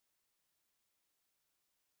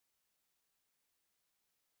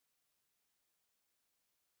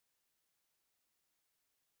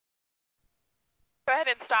Go ahead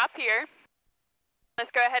and stop here.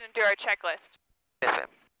 Let's go ahead and do our checklist. Yes, ma'am.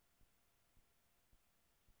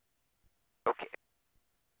 Okay.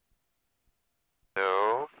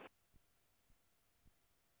 So,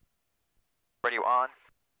 radio on.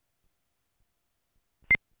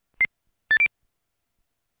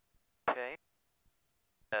 Okay.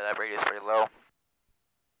 That radio is pretty low.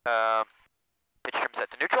 Pitch trim set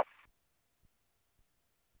to neutral.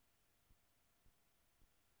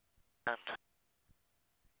 And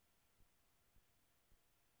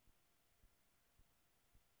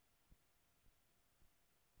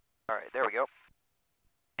all right, there we go.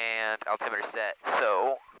 And altimeter set.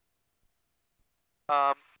 So,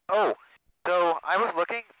 so I was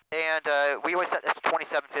looking, and we always set this to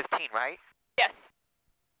 2715, right? Yes.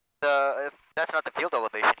 That's not the field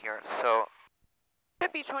elevation here, so.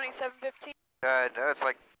 Could be 2715. No, it's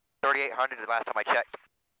like 3,800 the last time I checked.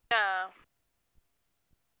 No.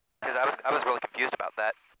 Because I was really confused about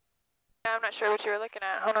that. Yeah, I'm not sure what you were looking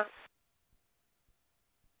at. Hold on.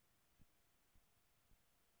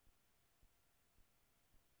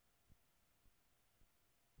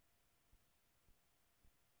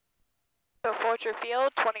 So Fort your field,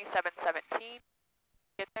 2717.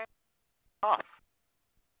 Get there. Oh.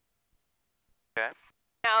 Okay.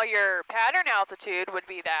 Now your pattern altitude would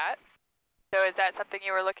be that. So is that something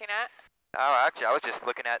you were looking at? Oh, actually, I was just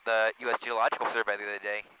looking at the U.S. Geological Survey the other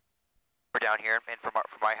day. We're down here, and from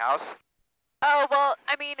my house. Oh, well,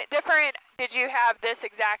 I mean, different, did you have this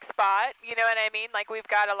exact spot? You know what I mean? Like, we've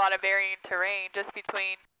got a lot of varying terrain just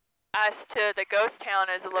between us to the ghost town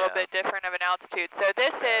is a little bit different of an altitude. So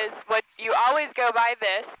this is what, you always go by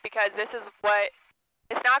this because this is what,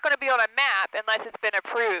 it's not going to be on a map unless it's been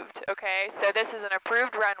approved, okay? So this is an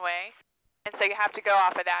approved runway, and so you have to go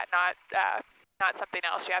off of that, not something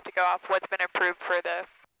else. You have to go off what's been approved for the...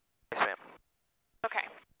 Yes, ma'am. Okay.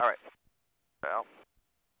 All right. Well.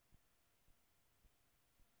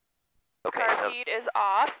 Okay, Carb heat is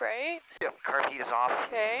off, right? Yep, carb heat is off.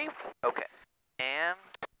 Okay. Okay. And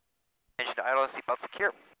engine idle and seatbelt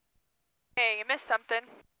secure. Hey, you missed something.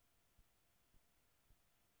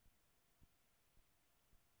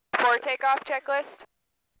 For takeoff checklist?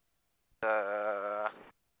 Let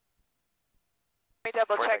me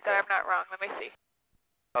double check that I'm not wrong. Let me see.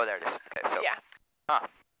 Oh, there it is. Okay, so. Yeah. Huh.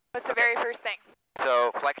 What's the very first thing?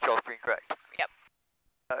 So, flight control is correct. Yep.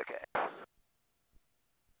 Okay.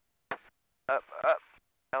 Up,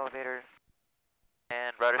 elevator,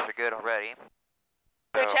 and rudders are good already.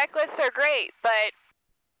 So checklists are great, but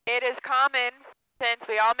it is common, since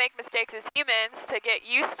we all make mistakes as humans, to get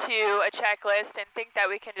used to a checklist and think that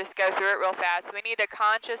we can just go through it real fast. We need to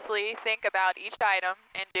consciously think about each item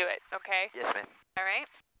and do it, okay? Yes, ma'am. All right?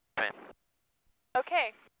 Ma'am.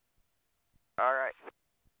 Okay. All right.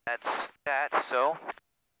 That's that, so.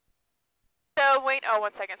 So, wait, oh,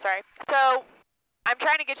 1 second, sorry. So, I'm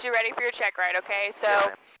trying to get you ready for your check ride, okay? So,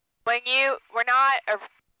 Yes, when we're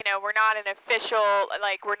not an official,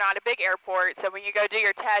 like, we're not a big airport, so when you go do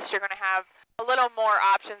your test, you're going to have a little more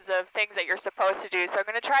options of things that you're supposed to do. So I'm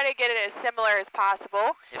going to try to get it as similar as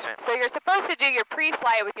possible. Yes, ma'am. So you're supposed to do your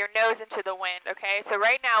pre-flight with your nose into the wind, okay? So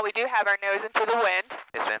right now we do have our nose into the wind.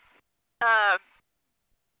 Yes, ma'am.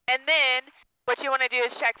 And then what you want to do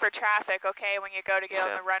is check for traffic, okay, when you go to get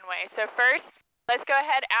on the runway. So first, let's go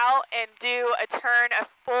ahead out and do a turn, a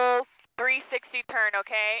full 360 turn,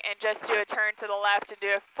 okay? And just do a turn to the left and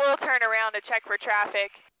do a full turn around to check for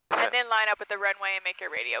traffic. And then line up with the runway and make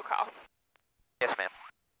your radio call. Yes, ma'am.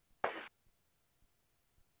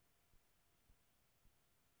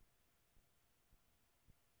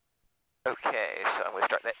 Okay, so I'm going to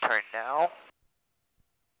start that turn now.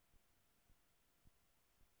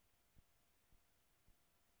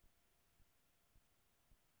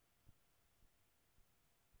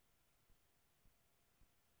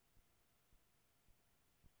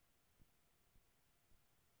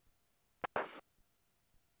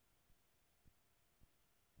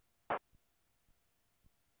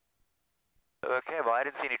 Okay, well, I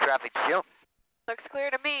didn't see any traffic jump. Looks clear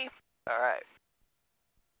to me. All right.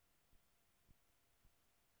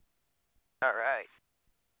 All right.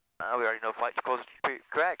 We already know flight close is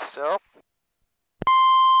correct, so.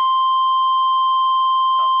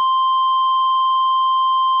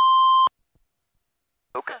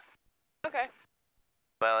 Okay. Okay.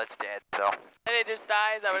 Well, it's dead, so. And it just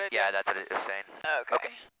dies? Is that what it Yeah, did? that's what it is saying.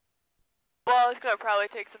 Okay. Well, it's going to probably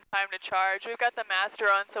take some time to charge. We've got the master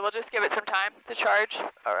on, so we'll just give it some time to charge.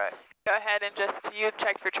 All right. Go ahead and just, you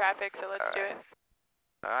checked for traffic, so let's do it.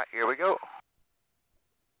 All right, here we go.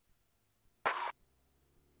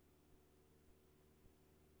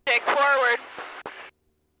 Take forward.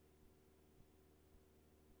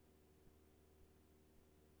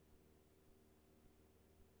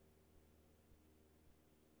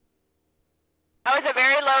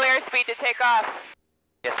 low airspeed to take off.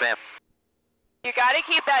 Yes, ma'am. You got to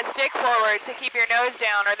keep that stick forward to keep your nose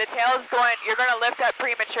down, or the tail's going. You're going to lift up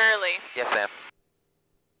prematurely. Yes, ma'am.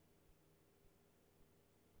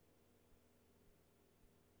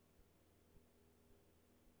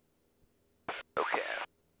 Okay.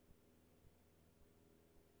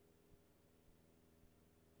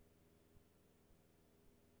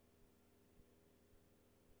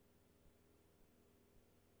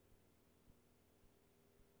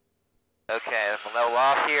 Okay, I'm level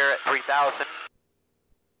off here at 3,000.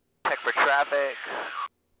 Check for traffic.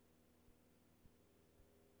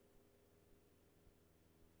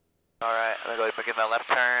 Alright, I'm going to go give my left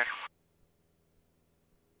turn.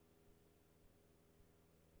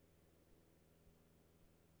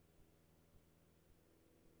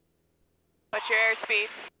 What's your airspeed?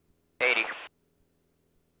 80.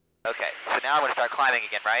 Okay, so now I'm going to start climbing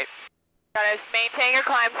again, right? Gotta maintain your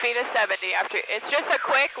climb speed of 70 after. It's just a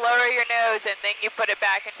quick lower your nose and then you put it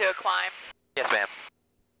back into a climb. Yes, ma'am.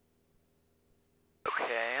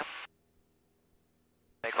 Okay.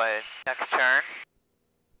 Make my next turn.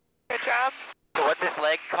 Good job. So what's this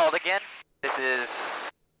leg called again? This is,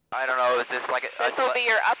 I don't know, is this like a... This will be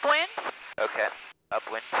your upwind. Okay,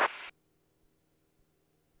 upwind.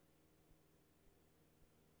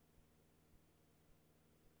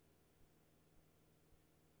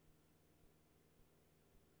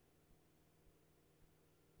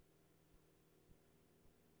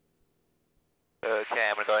 Okay,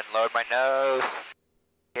 I'm going to go ahead and load my nose,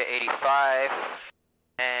 get 85,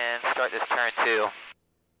 and start this turn 2.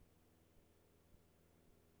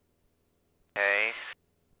 Okay,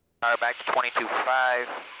 power back to 22.5.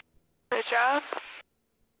 Good job.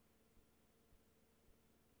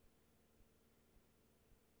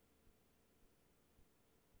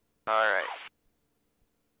 Alright.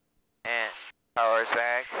 And power's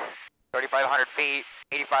back, 3,500 feet,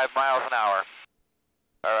 85 miles an hour.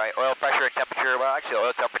 Alright, oil pressure and temperature, well actually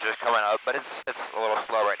oil temperature is coming up, but it's a little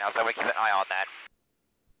slow right now, so I'm going to keep an eye on that.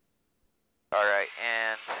 Alright,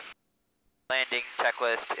 and landing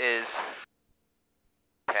checklist is,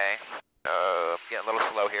 okay, I'm getting a little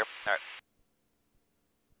slow here. Alright.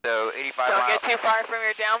 So 85 miles. Don't get too far from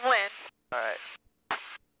your downwind. Alright.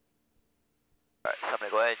 Alright, so I'm going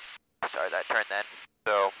to go ahead and start that turn then.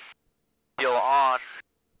 So, fuel on,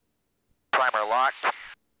 primer locked.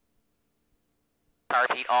 Power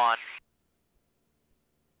heat on.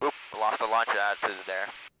 Oop, lost the launch attitude there.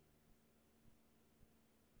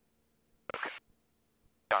 Okay.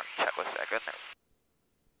 Darn, checklist second.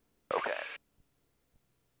 Okay.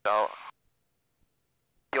 So,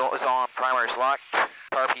 fuel is on, primer is locked,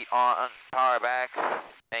 power heat on, power back,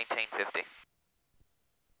 maintain 50.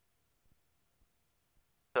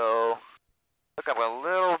 So, look up a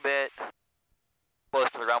little bit close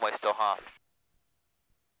to the runway still, huh?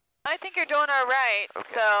 I think you're doing all right. Okay.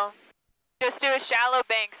 So, just do a shallow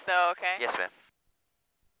banks though, okay? Yes, ma'am.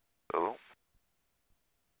 Ooh.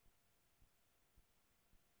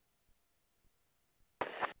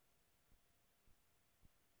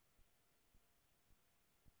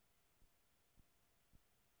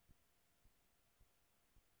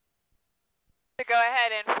 So go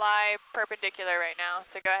ahead and fly perpendicular right now.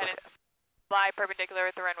 So go ahead and fly perpendicular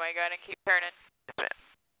with the runway. Go ahead and keep turning. Yes, ma'am.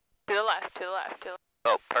 To the left, to the left, to the left.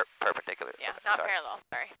 Oh, perpendicular. Yeah, Okay, not sorry. parallel,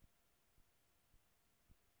 sorry.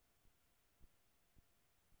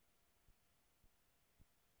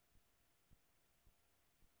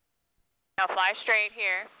 Now fly straight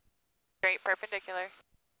here. Straight perpendicular.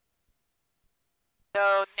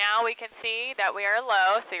 So now we can see that we are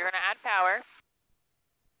low, so you're going to add power.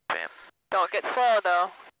 Ma'am. Don't get slow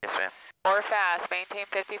though, Yes, ma'am. or fast. Maintain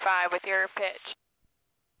 55 with your pitch.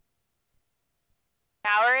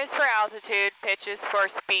 Power is for altitude, pitch is for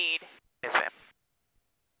speed. Yes, ma'am.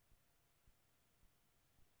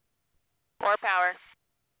 More power.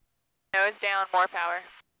 Nose down, more power.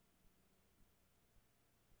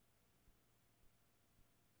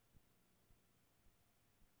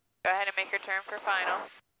 Go ahead and make your turn for final.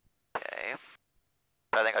 Okay.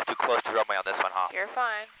 I think I was too close to the runway on this one, huh? You're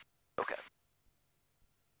fine. Okay.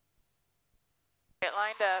 Get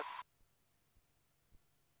lined up.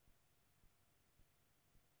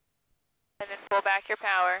 And then pull back your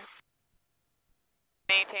power.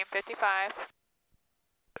 Maintain 55.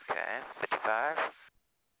 Okay, 55.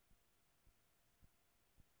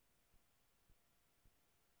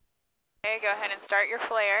 Okay, go ahead and start your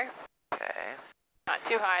flare. Okay. Not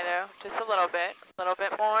too high though, just a little bit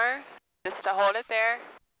more. Just to hold it there.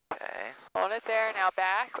 Okay. Hold it there, now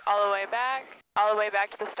back, all the way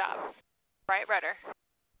back to the stop. Right rudder.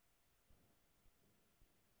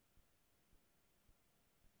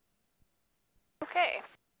 Okay,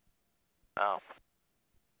 Oh.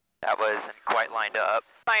 That wasn't quite lined up.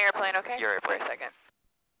 My airplane, okay? Your airplane. For a second.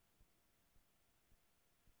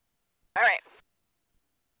 All right.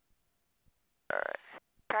 All right.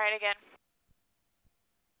 Try it again.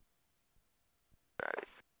 All right.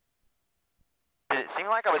 Did it seem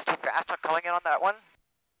like I was too fast on coming in on that one?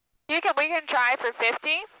 We can try for 50.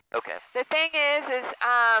 Okay. The thing is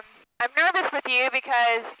I'm nervous with you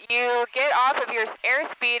because you get off of your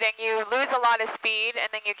airspeed and you lose a lot of speed and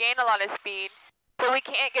then you gain a lot of speed. So we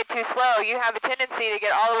can't get too slow. You have a tendency to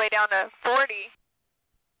get all the way down to 40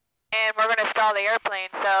 and we're going to stall the airplane.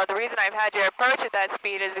 So the reason I've had you approach at that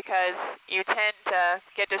speed is because you tend to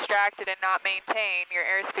get distracted and not maintain your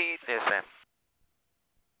airspeed. Yes, ma'am.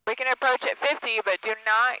 We can approach at 50, but do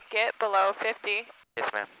not get below 50. Yes,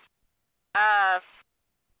 ma'am.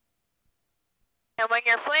 And when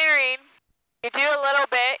you're flaring, you do a little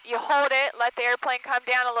bit, you hold it, let the airplane come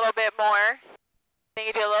down a little bit more. Then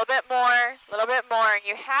you do a little bit more, and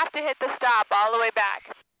you have to hit the stop all the way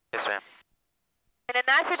back. Yes, ma'am. And in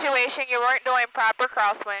that situation, you weren't doing proper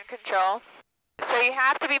crosswind control. So you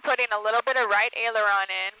have to be putting a little bit of right aileron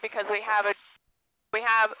in because we have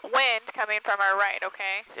wind coming from our right,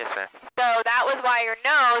 okay? Yes, ma'am. So that was why your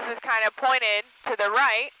nose was kind of pointed to the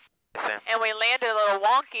right. Yes, ma'am. And we landed a little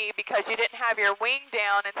wonky because you didn't have your wing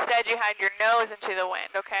down. Instead, you had your nose into the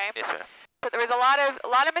wind, okay? Yes, ma'am. So there was a lot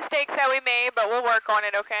of mistakes that we made, but we'll work on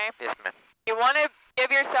it, okay? Yes, ma'am. You want to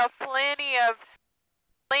give yourself plenty of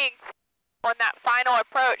length on that final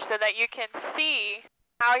approach so that you can see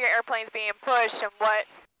how your airplane's being pushed and what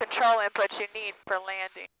control inputs you need for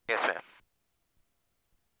landing. Yes, ma'am.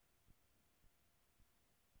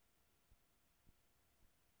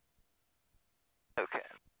 Okay.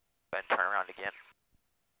 And turn around again.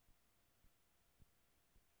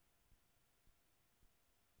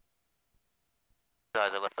 So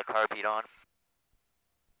as I left the carb heat on.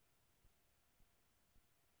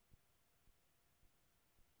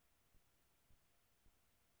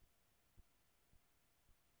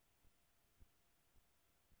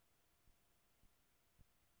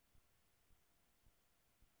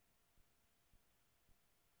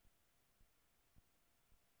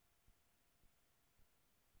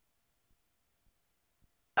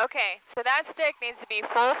 Okay, so that stick needs to be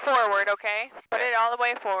full forward, okay? Put it all the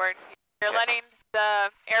way forward. You're letting the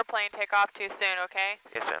airplane take off too soon, okay?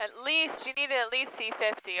 Yes, ma'am. You need to at least see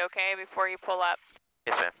 50, okay, before you pull up.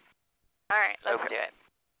 Yes, ma'am. All right, let's do it.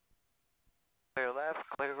 Clear left,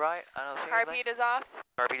 clear right. I don't see Carb anything. heat is off.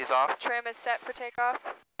 Carb heat is off. Trim is set for takeoff.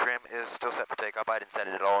 Trim is still set for takeoff. I didn't set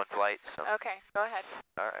it at all in flight, so. Okay, go ahead.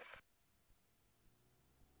 All right.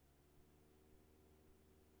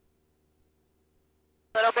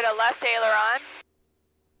 A little bit of left aileron.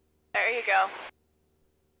 There you go.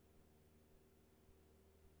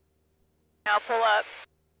 Now pull up.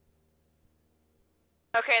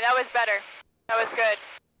 Okay, that was better. That was good.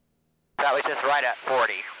 That was just right at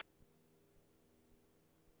 40.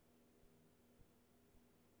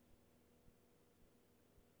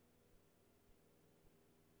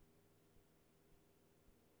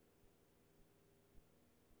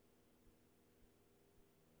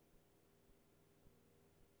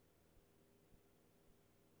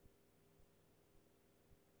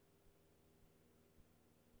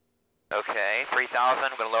 Okay, 3,000,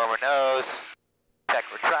 I'm gonna lower my nose, check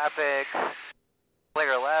for traffic,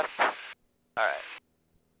 clear left, alright.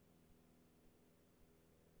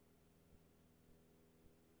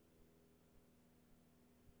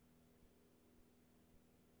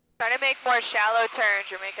 Try to make more shallow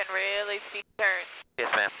turns, you're making really steep turns.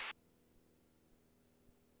 Yes, ma'am.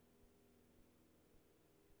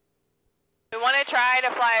 We want to try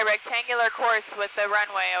to fly a rectangular course with the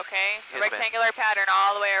runway, okay? Yes, rectangular pattern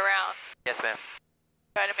all the way around. Yes, ma'am.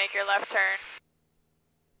 Try to make your left turn.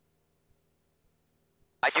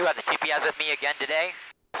 I do have the GPS with me again today,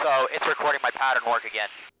 so it's recording my pattern work again.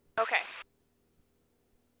 Okay.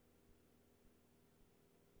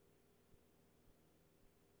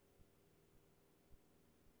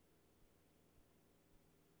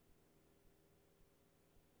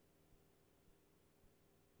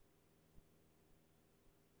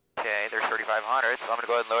 Okay, there's 3,500, so I'm gonna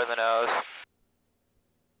go ahead and lower the nose.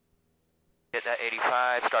 Get that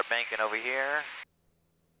 85, start banking over here.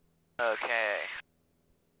 Okay.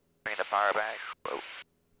 Bring the power back. Whoa.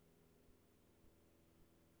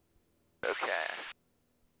 Okay.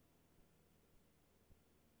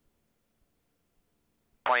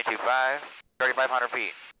 22.5, 3,500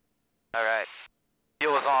 feet. Alright.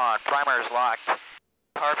 Fuel is on, primer is locked.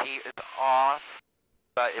 Carb heat is off,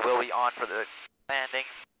 but it will be on for the landing.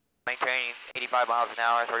 Maintaining 85 miles an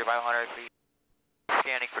hour, 3,500 feet.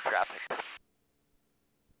 Scanning for traffic.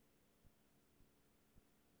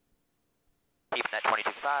 at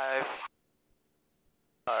 22.5.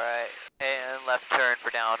 Alright, and left turn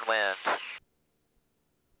for downwind.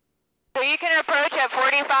 So you can approach at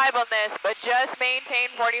 45 on this, but just maintain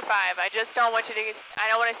 45. I just don't want you to I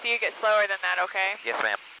don't want to see you get slower than that, okay? Yes,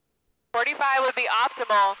 ma'am. 45 would be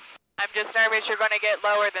optimal. I'm just nervous you're going to get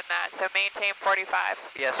lower than that, so maintain 45.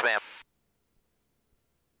 Yes, ma'am.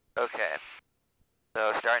 Okay.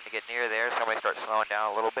 So starting to get near there, somebody start slowing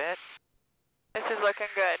down a little bit. This is looking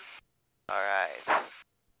good. Alright.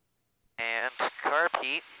 And carb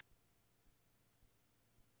heat.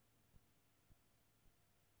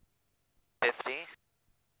 50.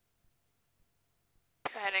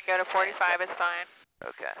 Go ahead and go to 45 is fine.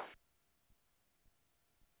 Okay.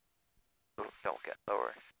 Ooh, don't get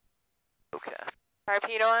lower. Okay. Carb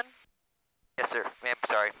heat on? Yes, sir. Ma'am,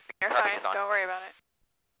 sorry. You're Carb fine, heat is on. don't worry about it.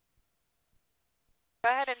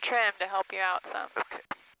 Go ahead and trim to help you out some. Okay.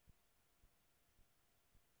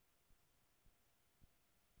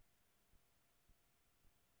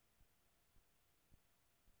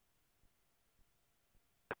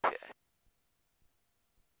 Okay.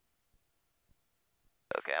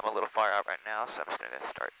 Okay, I'm a little far out right now, so I'm just going to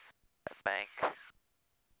start that bank.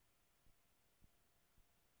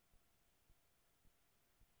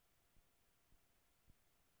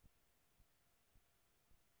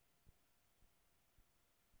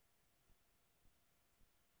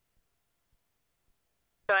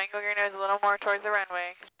 So angle your nose a little more towards the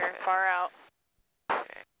runway, because you're far out.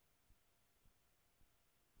 Okay.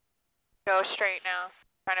 Go straight now.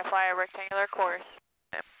 Trying to fly a rectangular course.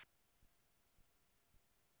 Yep.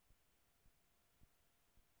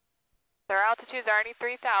 Their altitude's already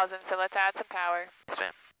 3,000, so let's add some power. Yes,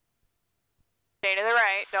 ma'am. Stay to the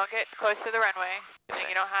right, don't get close to the runway, Yes, then ma'am.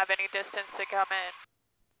 you don't have any distance to come in.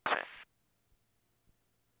 Yes, ma'am.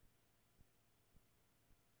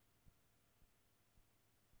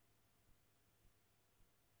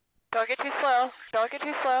 Don't get too slow, don't get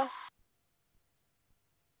too slow.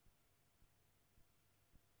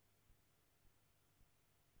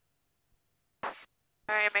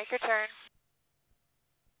 Alright, make your turn.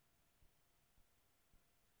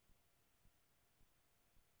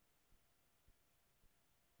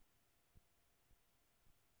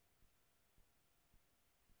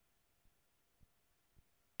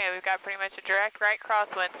 Okay, we've got pretty much a direct right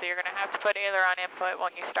crosswind, so you're going to have to put aileron input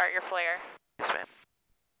when you start your flare. Yes, ma'am.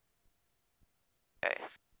 Okay.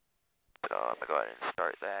 So I'm going to go ahead and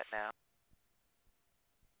start that now.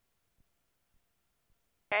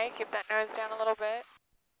 Okay, keep that nose down a little bit.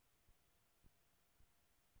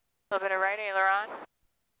 A little bit of right aileron.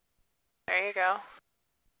 There you go.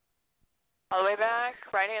 All the way back,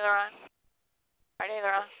 right aileron. Right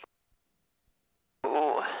aileron.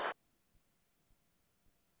 Ooh.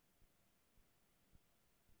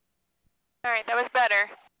 Alright, that was better.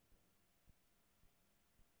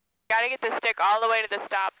 Gotta get the stick all the way to the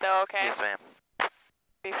stop though, okay? Yes, ma'am.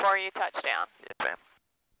 Before you touch down. Yes, ma'am.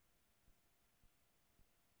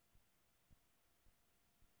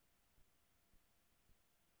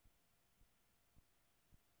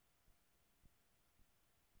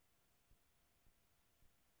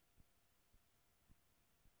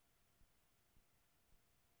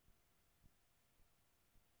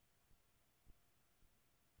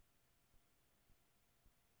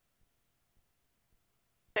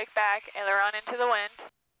 Stick back, aileron into the wind.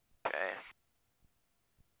 Okay.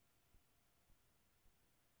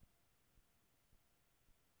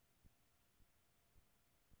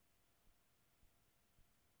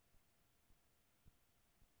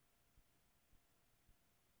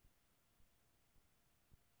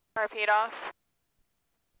 Repeat off.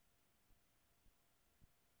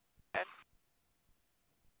 Good.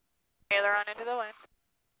 Aileron into the wind.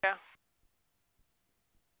 Go.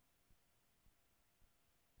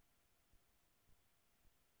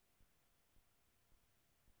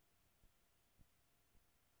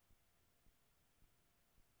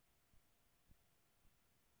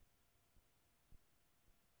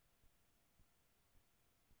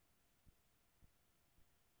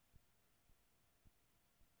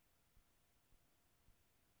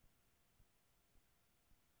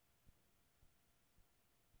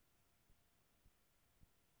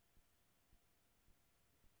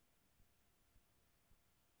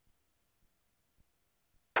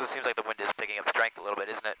 So it seems like the wind is picking up strength a little bit,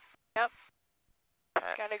 isn't it? Yep.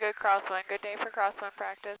 Okay. Got a good crosswind. Good day for crosswind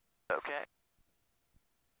practice. Okay.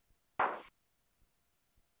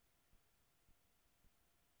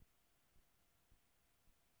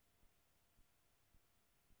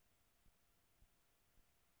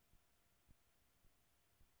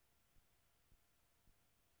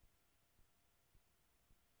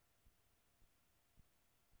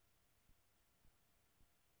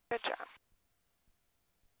 Good job.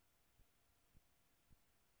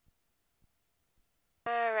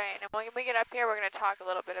 All right, and when we get up here, we're going to talk a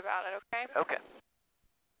little bit about it, okay? Okay.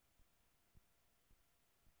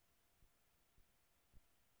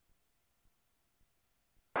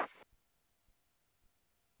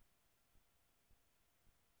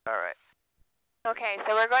 All right. Okay,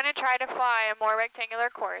 so we're going to try to fly a more rectangular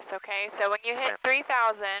course, okay? So when you hit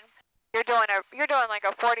 3,000, you're doing like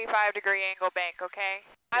a 45-degree angle bank, okay?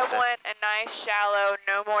 Yes, I want a nice, shallow,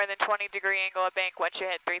 no more than 20-degree angle of bank once you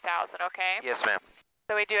hit 3,000, okay? Yes, ma'am.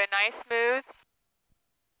 So we do a nice, smooth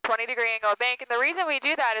 20-degree angle of bank, and the reason we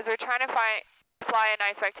do that is we're trying to fly a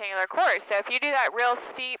nice rectangular course. So if you do that real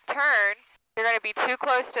steep turn, you're going to be too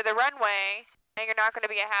close to the runway, and you're not going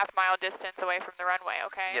to be a half-mile distance away from the runway,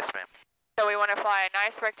 okay? Yes, ma'am. So we want to fly a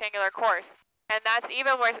nice rectangular course. And that's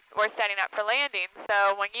even where we're setting up for landing.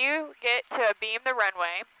 So when you get to beam the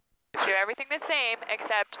runway, do everything the same,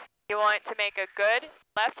 except you want to make a good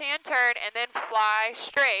left-hand turn and then fly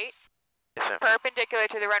straight, yes, perpendicular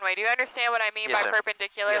to the runway. Do you understand what I mean by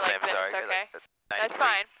perpendicular? Yes, like this, sorry. okay? That's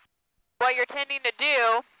fine. What you're tending to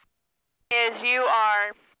do is you're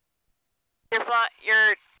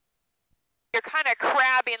kind of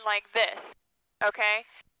crabbing like this, okay?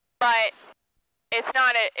 But it's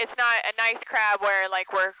not a nice crab where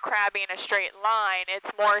like we're crabbing a straight line.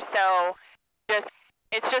 It's more so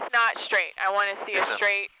it's just not straight. I want to see a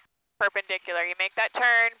straight perpendicular. You make that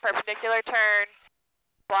turn, perpendicular turn,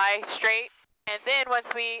 fly straight, and then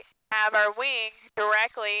once we have our wing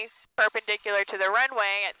directly perpendicular to the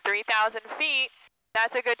runway at 3,000 feet,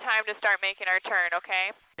 that's a good time to start making our turn,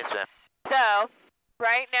 okay? Yes, ma'am. So,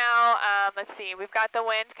 right now, let's see, we've got the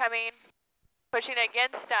wind coming, pushing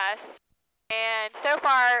against us, and so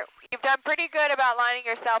far, you've done pretty good about lining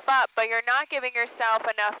yourself up, but you're not giving yourself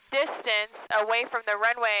enough distance away from the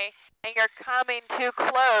runway, and you're coming too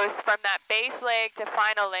close from that base leg to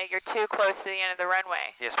final leg. You're too close to the end of the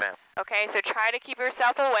runway. Yes, ma'am. Okay, so try to keep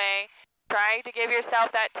yourself away. Try to give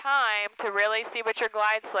yourself that time to really see what your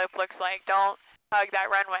glide slope looks like. Don't hug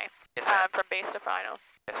that runway from base to final.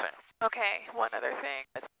 Yes, ma'am. Okay, one other thing.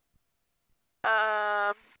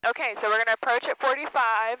 Okay, so we're going to approach at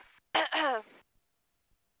 45.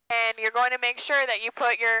 And you're going to make sure that you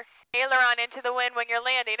put your aileron into the wind when you're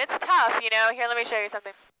landing. It's tough, you know. Here, let me show you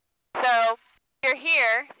something. So you're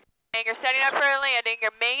here, and you're setting up for a landing.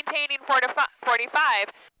 You're maintaining 45.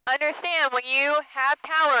 Understand, when you have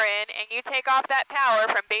power in and you take off that power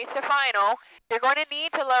from base to final, you're going to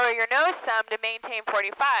need to lower your nose some to maintain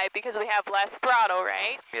 45 because we have less throttle,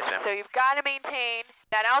 right? Yes, ma'am. So you've got to maintain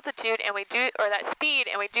that altitude or that speed,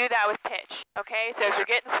 and we do that with pitch. Okay, so if you're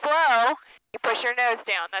getting slow, you push your nose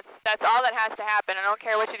down. That's all that has to happen. I don't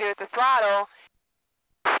care what you do with the throttle.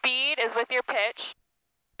 Speed is with your pitch,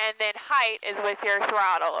 and then height is with your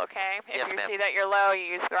throttle. Okay, if you see that you're low,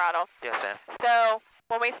 you use throttle. Yes, ma'am. So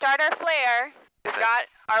when we start our flare, we've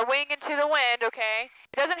got our wing into the wind. Okay,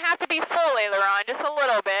 it doesn't have to be full aileron, just a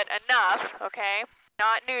little bit, enough. Okay,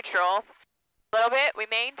 not neutral. A little bit. We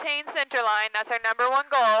maintain center line. That's our number one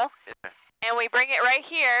goal. And we bring it right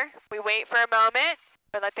here. We wait for a moment.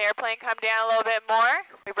 We let the airplane come down a little bit more.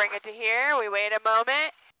 We bring it to here. We wait a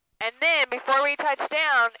moment. And then before we touch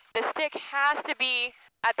down, the stick has to be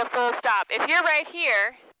at the full stop. If you're right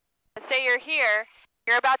here, let's say you're here,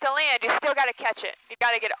 you're about to land, you still got to catch it. You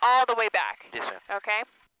got to get all the way back. Yes, ma'am. Okay?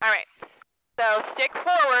 All right. So stick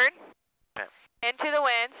forward into the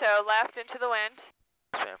wind. So left into the wind.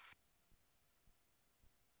 Yes, ma'am.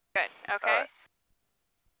 Good. Okay.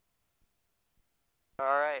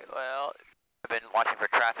 All right. Well, I've been watching for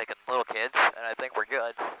traffic and little kids, and I think we're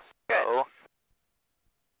good. Good. So,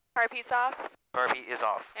 Carb heat's off. carb heat is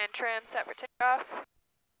off. And trim set for takeoff.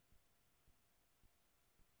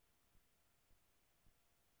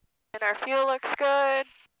 And our fuel looks good.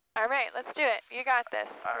 All right, let's do it. You got this.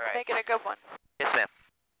 Let's make it a good one. Yes, ma'am.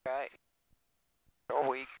 All right. Here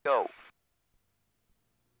we go.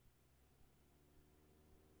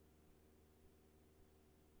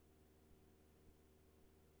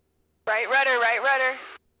 Right rudder, right rudder.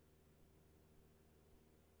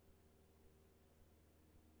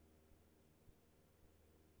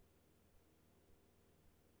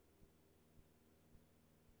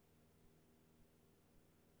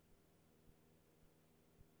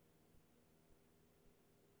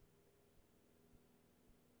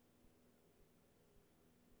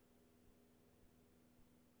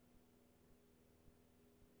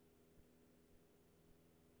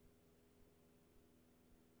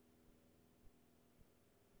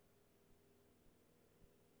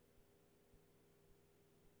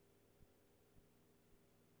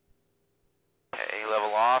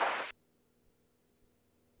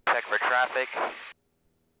 traffic.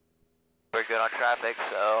 We're good on traffic,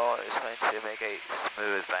 so it's going to make a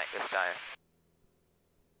smooth bank this time.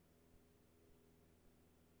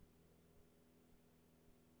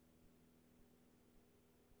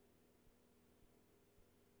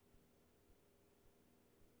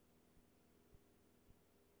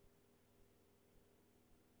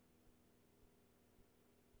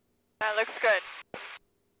 That looks good.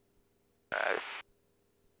 Alright.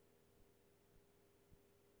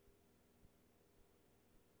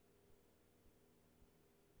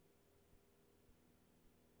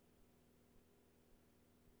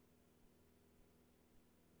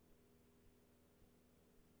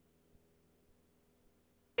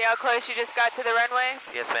 See how close you just got to the runway?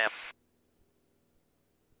 Yes, ma'am.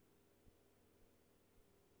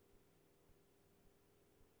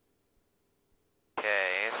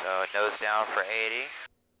 Okay, so nose down for 80.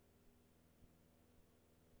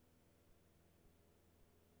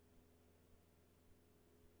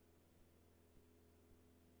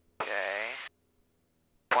 Okay.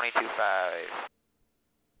 22.5.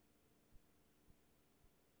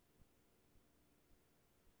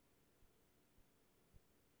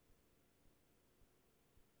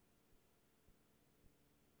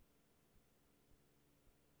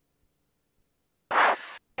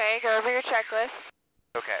 Okay, go over your checklist.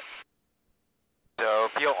 Okay. So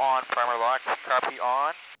fuel on, primer locked, carpy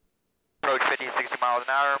on, approach 50, 60 miles an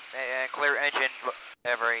hour, and clear engine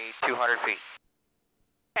every 200 feet.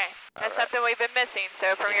 Okay, that's Alright. something we've been missing.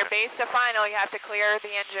 So from your base to final, you have to clear the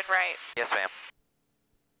engine right. Yes, ma'am.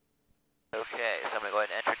 Okay, so I'm going to go ahead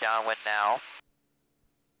and enter downwind now.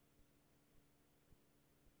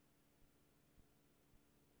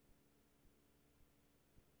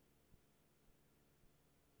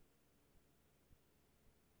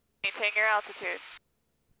 Maintain your altitude.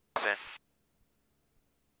 Yes, ma'am.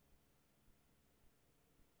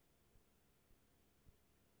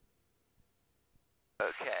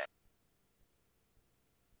 Okay.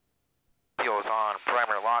 Fuel's on,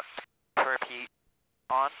 primer locked, turp heat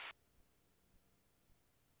on.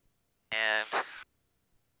 And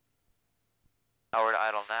power to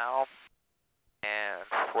idle now, and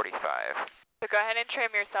 45. So go ahead and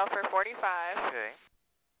trim yourself for 45. Okay.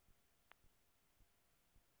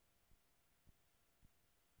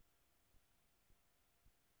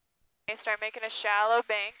 Okay, start making a shallow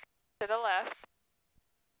bank to the left.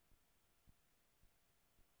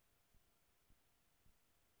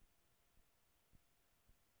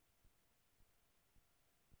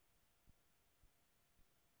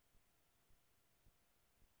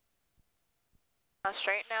 Now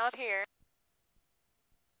straighten out here.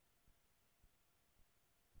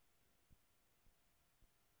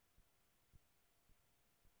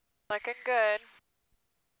 Looking good.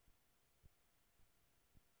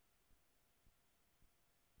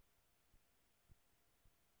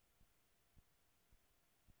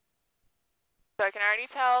 So I can already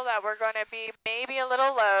tell that we're going to be maybe a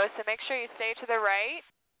little low, so make sure you stay to the right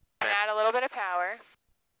and add a little bit of power.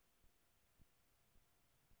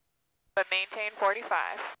 But maintain 45.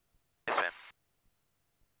 Yes, ma'am.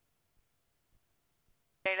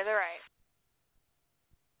 Stay to the right.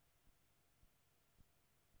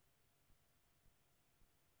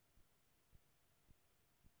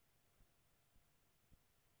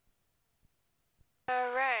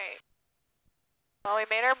 All right. Well, we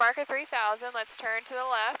made our mark at 3,000. Let's turn to the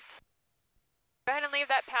left. Go ahead and leave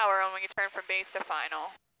that power on when you turn from base to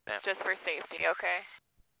final, just for safety, okay?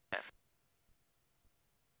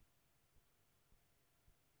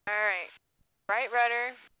 All right. Right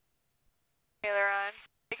rudder, aileron,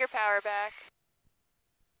 take your power back.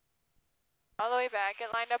 All the way back,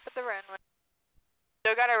 get lined up with the runway.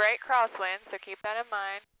 Still got a right crosswind, so keep that in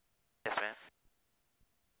mind. Yes, ma'am.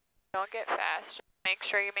 Don't get fast. Just make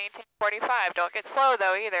sure you maintain 45. Don't get slow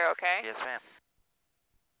though either, okay? Yes, ma'am.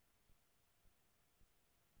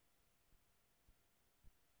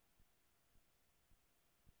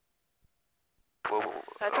 Whoa, whoa, whoa.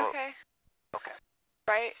 That's okay. Okay.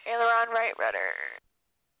 Right aileron, right rudder.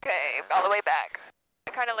 Okay, all the way back.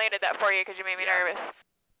 I kind of landed that for you because you made me nervous.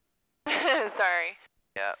 Sorry.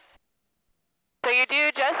 Yeah. So you do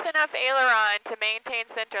just enough aileron to maintain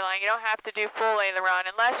centerline. You don't have to do full aileron.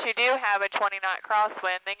 Unless you do have a 20-knot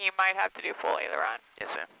crosswind, then you might have to do full aileron. Yes,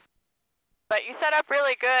 ma'am. But you set up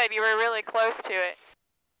really good. You were really close to it.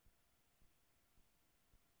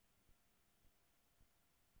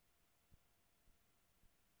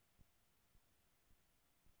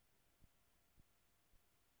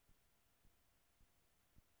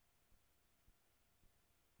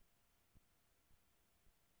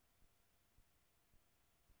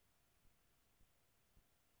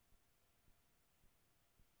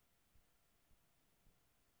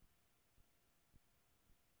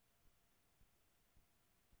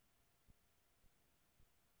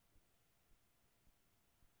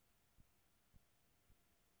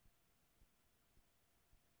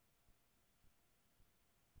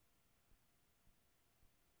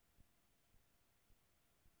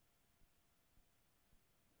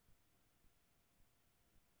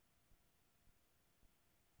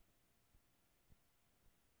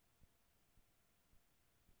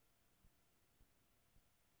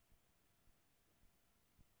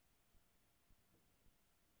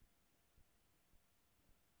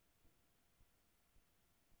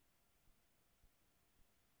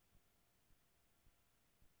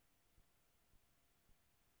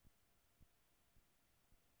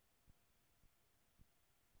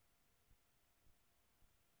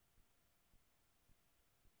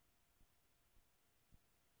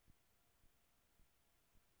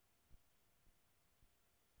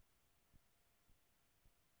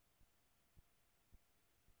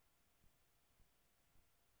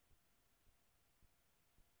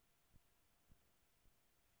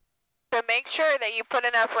 So make sure that you put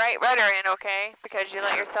enough right rudder in, okay? Because you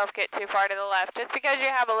let yourself get too far to the left. Just because you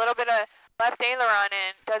have a little bit of left aileron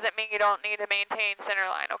in doesn't mean you don't need to maintain center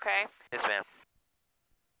line, okay? Yes, ma'am.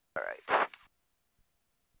 All right.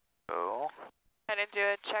 So. I didn't do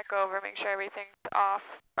a check over, make sure everything's off.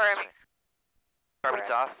 Or I mean,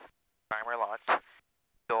 carburet's off. Primer locked.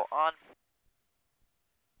 Still on.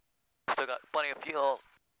 Still got plenty of fuel.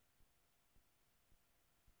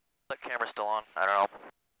 The camera's still on. I don't know.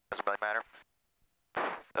 Doesn't really matter.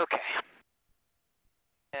 Okay.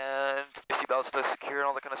 And your seatbelt's still secure and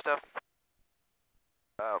all that kind of stuff.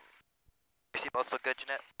 Your seatbelt's still good,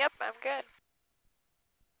 Jeanette? Yep, I'm good.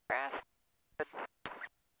 Grass. Good.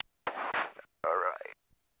 All right.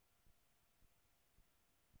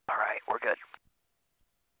 All right, we're good.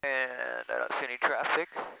 And I don't see any traffic.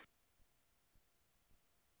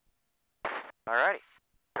 All righty.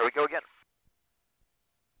 Here we go again.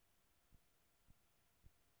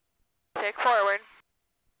 Take forward.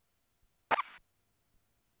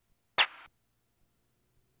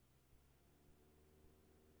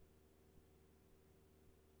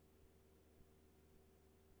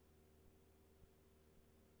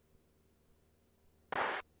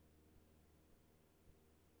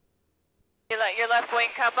 You let your left wing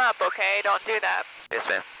come up, okay? Don't do that. Yes,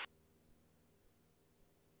 ma'am.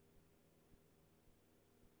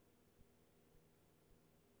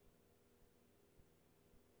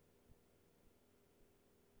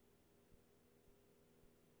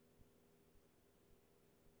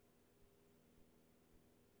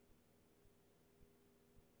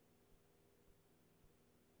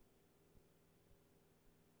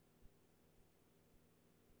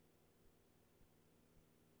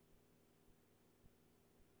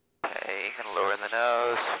 Okay, gonna lower the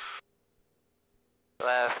nose.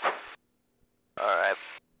 Left. Alright.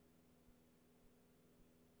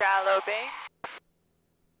 Shallow bay.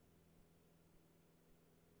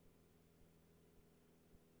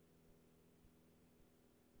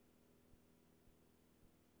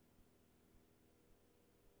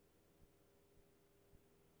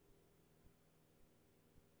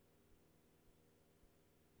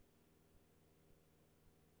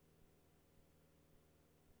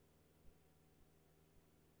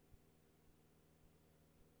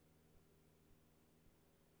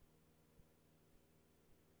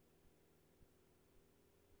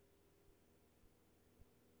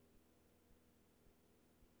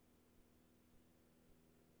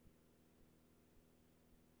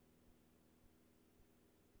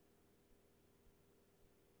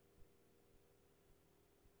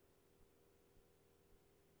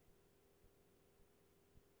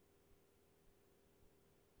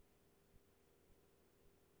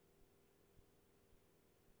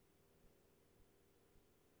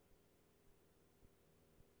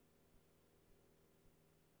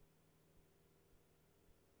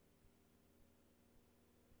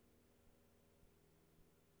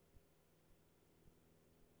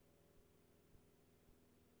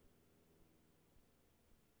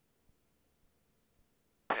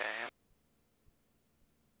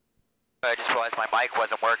 I just realized my mic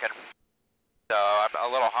wasn't working. So I'm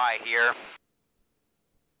a little high here.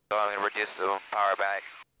 So I'm gonna reduce the power back.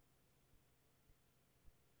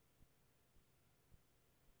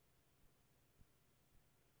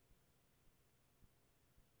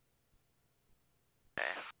 Okay.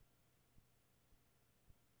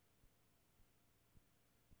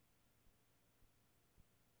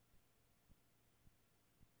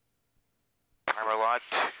 Timer locked.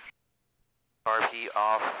 RP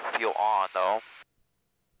off, fuel on though.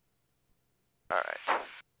 Alright.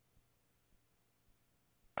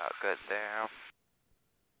 About good there.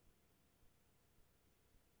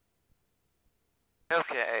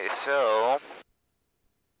 Okay, so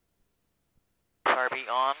RP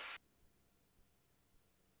on.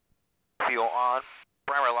 Fuel on.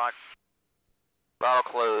 Primer locked. Throttle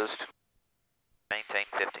closed. Maintain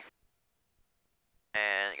 50.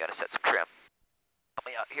 And you gotta set some trim. Help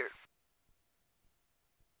me out here.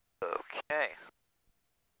 Okay.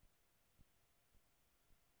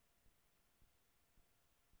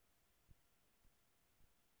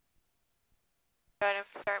 Go ahead and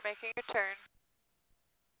start making your turn.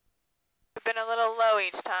 You've been a little low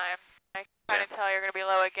each time. I can kind of tell you're going to be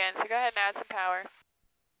low again, so go ahead and add some power.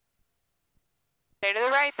 Stay to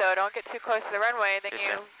the right though, don't get too close to the runway, then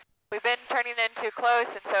we've been turning in too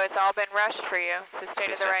close and so it's all been rushed for you, so stay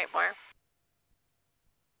to the right more.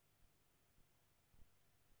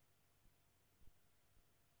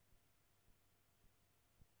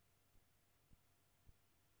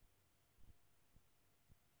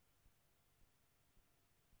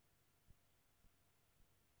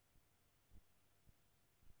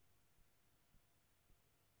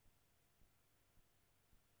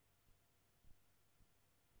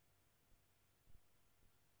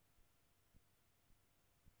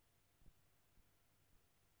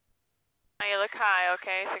 look high,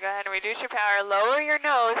 okay? So go ahead and reduce your power. Lower your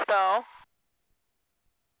nose, though.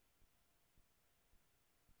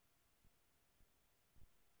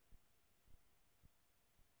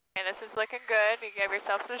 Okay, this is looking good. You gave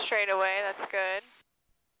yourself some straightaway. That's good.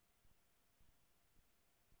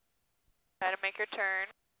 Try to make your turn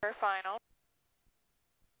for final.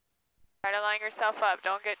 Try to line yourself up.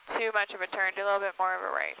 Don't get too much of a turn. Do a little bit more of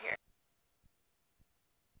a right here.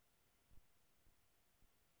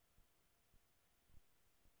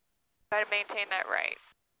 Try to maintain that right.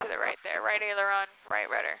 To the right there. Right aileron, right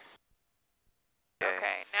rudder.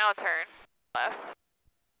 Okay, now turn. Left.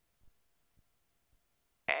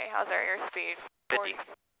 Okay, how's our airspeed? 50.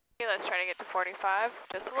 Let's try to get to 45.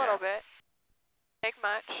 Just a little bit. Take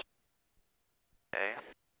much. Okay.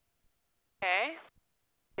 Okay.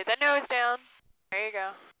 Get that nose down. There you go.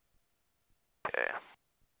 Okay.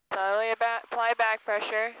 Slowly apply back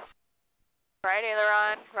pressure. Right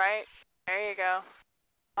aileron, right. There you go.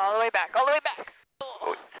 All the way back, all the way back.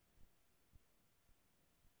 Oh.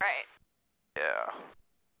 Right. Yeah.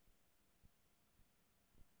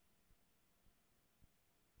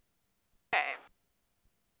 Okay.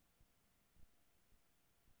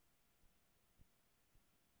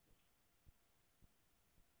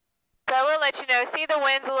 So I will let you know, see the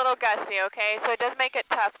wind's a little gusty, okay? So it does make it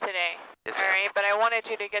tough today. Yes, all right, but I wanted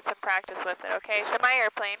you to get some practice with it, okay? Yes, so my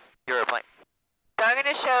airplane. Your airplane. So I'm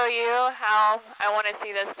going to show you how I want to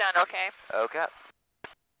see this done, okay? Okay.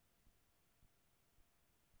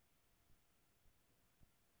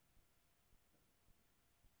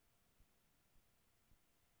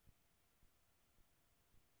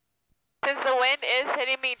 Since the wind is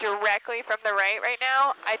hitting me directly from the right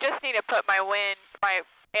now, I just need to put my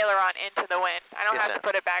aileron into the wind. I don't have to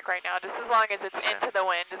put it back right now, just as long as it's into the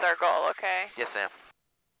wind is our goal, okay? Yes, ma'am.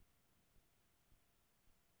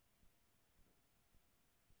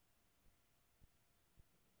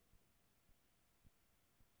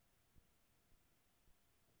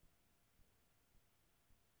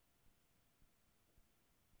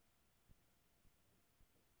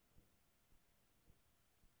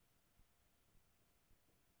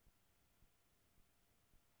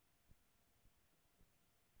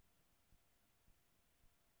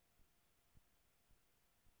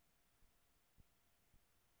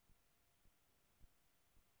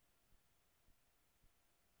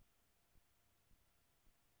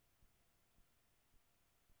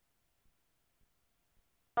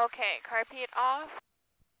 Okay, carpet off.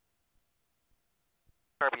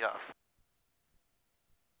 Carpet off.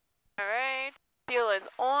 Alright, fuel is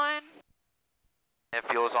on. And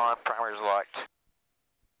fuel's on, primer's locked.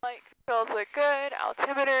 Light controls look good,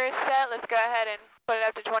 altimeter is set. Let's go ahead and put it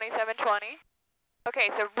up to 2720. Okay,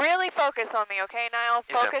 so really focus on me, okay, Nile?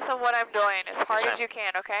 Yes, focus on what I'm doing as hard yes, as you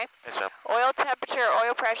can, okay? Yes, ma'am. Oil temperature,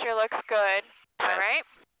 oil pressure looks good. Yes, alright?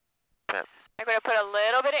 Yes. I'm going to put a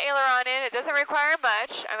little bit of aileron in. It doesn't require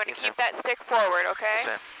much. I'm going to keep that stick forward, okay?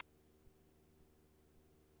 Yes,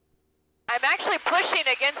 I'm actually pushing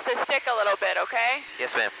against the stick a little bit, okay?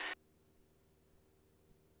 yes, ma'am.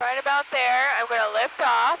 Right about there. I'm going to lift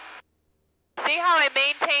off. See how I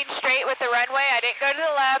maintained straight with the runway? I didn't go to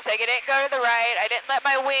the left. I didn't go to the right. I didn't let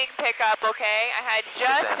my wing pick up, okay? I had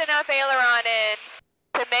just enough aileron in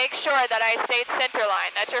to make sure that I stayed center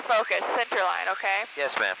line. That's your focus, center line, okay?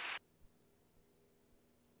 Yes, ma'am.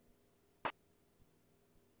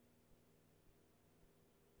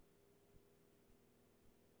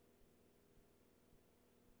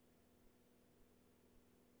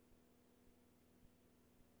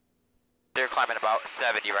 They're climbing about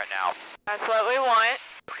 70 right now. That's what we want.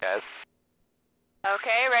 Okay.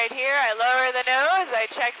 Okay, right here, I lower the nose, I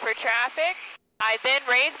check for traffic. I then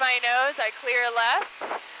raise my nose, I clear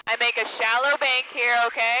left. I make a shallow bank here,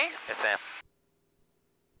 okay? Yes, ma'am.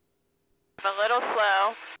 I'm a little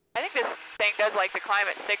slow. I think this thing does like to climb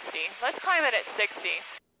at 60. Let's climb it at 60.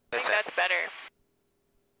 I think that's better.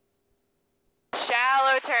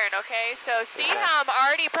 Shallow turn, okay? So see how I'm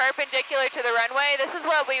already perpendicular to the runway? This is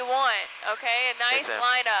what we want, okay? A nice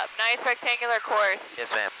lineup, nice rectangular course. Yes,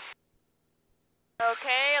 ma'am.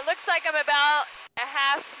 Okay, it looks like I'm about a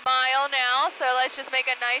half mile now, so let's just make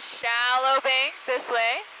a nice shallow bank this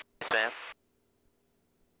way. Yes, ma'am.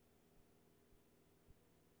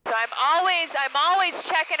 So I'm always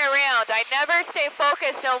checking around. I never stay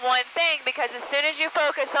focused on one thing because as soon as you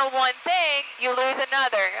focus on one thing, you lose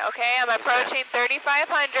another, okay? I'm approaching 3,500.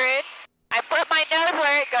 I put my nose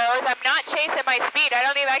where it goes. I'm not chasing my speed.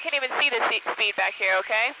 I can't even see the speed back here,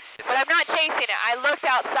 okay? But I'm not chasing it. I looked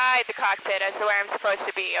outside the cockpit as to where I'm supposed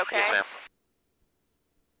to be, okay? Yes, ma'am.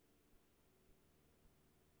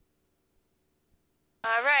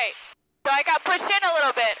 All right. So I got pushed in a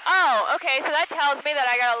little bit. Oh, okay, so that tells me that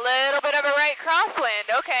I got a little bit of a right crosswind.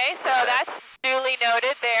 Okay, so that's duly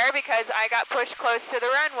noted there because I got pushed close to the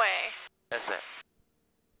runway. That's it.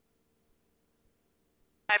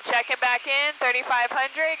 I'm checking back in, 3,500.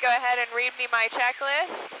 Go ahead and read me my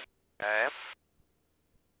checklist. Okay.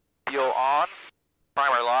 Fuel on,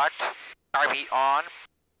 primer locked, carb heat on,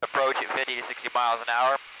 approach at 50 to 60 miles an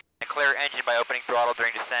hour, and clear engine by opening throttle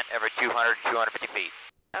during descent every 200 to 250 feet.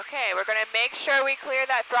 Okay, we're going to make sure we clear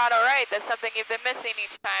that throttle right. That's something you've been missing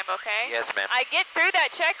each time, okay? Yes, ma'am. I get through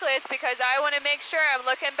that checklist because I want to make sure I'm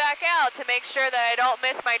looking back out to make sure that I don't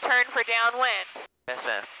miss my turn for downwind. Yes,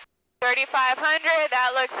 ma'am. 3,500,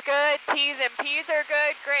 that looks good. T's and P's are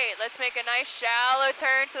good. Great. Let's make a nice shallow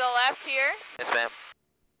turn to the left here. Yes, ma'am.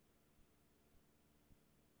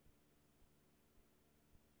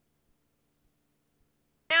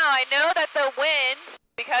 Now, I know that the wind,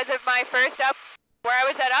 because of my first up, where I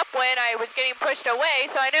was at upwind, I was getting pushed away,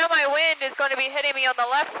 so I know my wind is going to be hitting me on the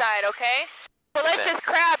left side, okay? So let's just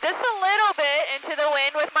crab just a little bit into the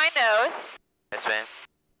wind with my nose. Yes, ma'am.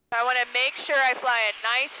 I want to make sure I fly a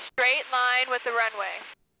nice straight line with the runway.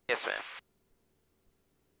 Yes, ma'am.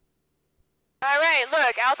 All right,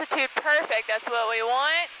 look, altitude perfect. That's what we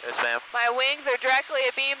want. Yes, ma'am. My wings are directly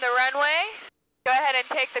abeam the runway. Go ahead and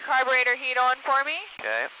take the carburetor heat on for me.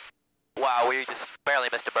 Okay. Wow, we just barely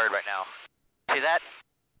missed a bird right now. See that?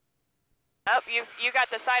 Oh, you got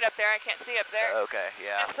the side up there. I can't see up there. Okay,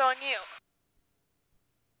 yeah. It's on you.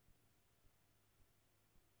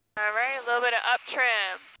 All right, a little bit of up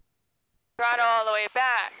trim. Throttle all the way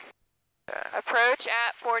back. Okay. Approach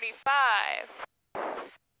at 45.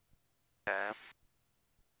 Okay.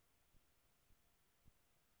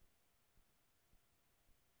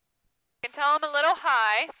 You can tell I'm a little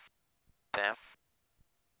high. Okay.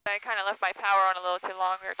 I kind of left my power on a little too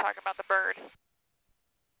long. We were talking about the bird.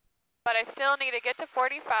 But I still need to get to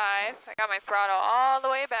 45. I got my throttle all the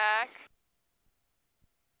way back.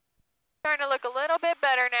 Starting to look a little bit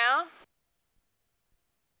better now.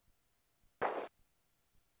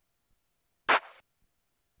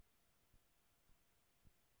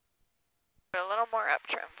 Put a little more up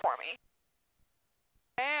trim for me.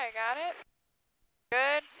 Okay, I got it.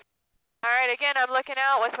 Good. All right, again, I'm looking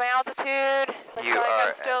out. What's my altitude? Looks like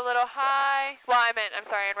I'm still a little high. Well, I'm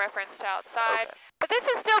sorry, in reference to outside. Okay. But this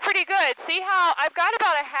is still pretty good. See how I've got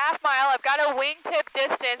about a half mile. I've got a wingtip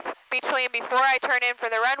distance between before I turn in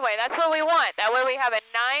for the runway. That's what we want. That way we have a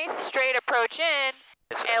nice straight approach in,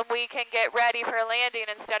 and we can get ready for landing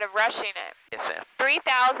instead of rushing it. Yes, ma'am.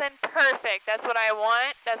 3,000, perfect. That's what I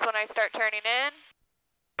want. That's when I start turning in.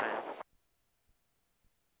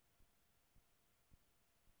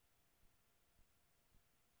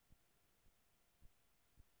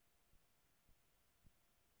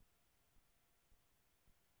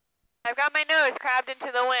 I've got my nose crabbed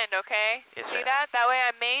into the wind, okay? Yes, see that? That way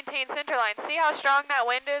I maintain center line. See how strong that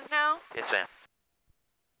wind is now? Yes, ma'am.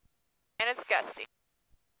 And it's gusty.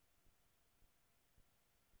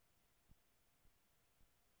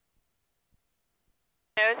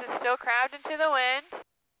 Nose is still crabbed into the wind.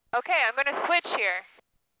 Okay, I'm going to switch here.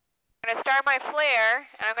 I'm going to start my flare,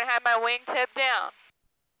 and I'm going to have my wingtip down.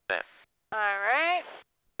 Okay. All right.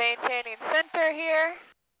 Maintaining center here.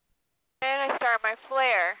 And I start my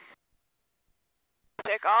flare.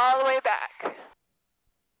 Stick all the way back.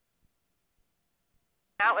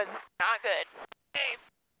 That was not good. Okay.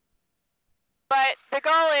 But the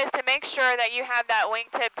goal is to make sure that you have that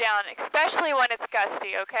wingtip down, especially when it's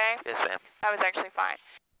gusty, okay? Yes, ma'am. That was actually fine.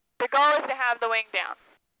 The goal is to have the wing down.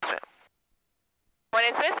 Yes, ma'am. When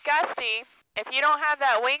it's this gusty, if you don't have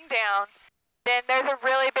that wing down, then there's a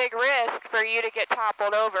really big risk for you to get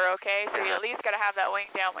toppled over, okay? So you at least got to have that wing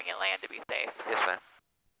down when you land to be safe. Yes, ma'am.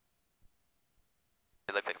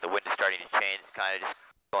 It looks like the wind is starting to change, kind of just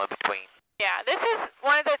going between. Yeah, this is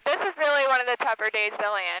really one of the tougher days to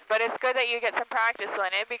land, but it's good that you get some practice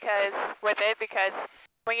on it because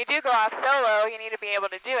when you do go off solo, you need to be able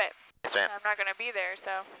to do it. Yes, ma'am. I'm not going to be there,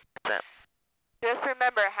 so. Yes, ma'am. Just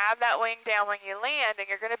remember, have that wing down when you land, and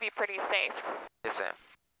you're going to be pretty safe. Yes, ma'am.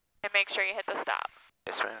 And make sure you hit the stop.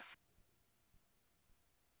 Yes, ma'am.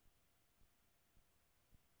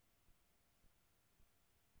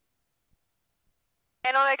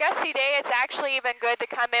 And on a gusty day, it's actually even good to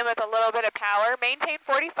come in with a little bit of power. Maintain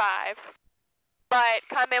 45, but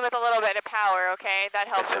come in with a little bit of power, okay? That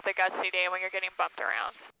helps with the gusty day when you're getting bumped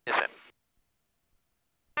around. Yes, ma'am.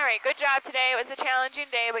 All right, good job today. It was a challenging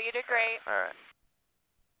day, but you did great. All right.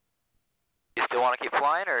 You still want to keep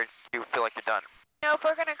flying, or do you feel like you're done? Nope,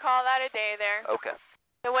 we're going to call that a day there. Okay.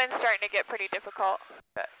 The wind's starting to get pretty difficult.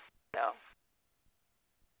 Okay. So.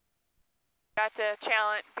 got to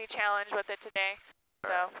be challenged with it today.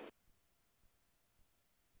 So.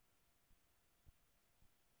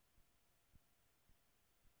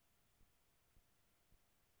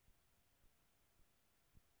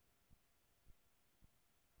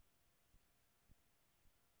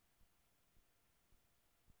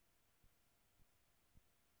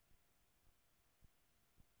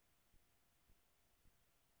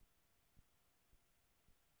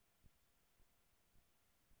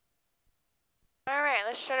 All right,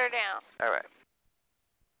 let's shut her down. All right.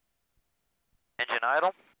 Engine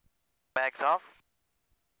idle. Bags off.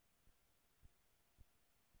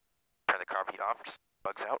 Turn the carb heat off. Just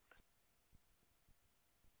bugs out.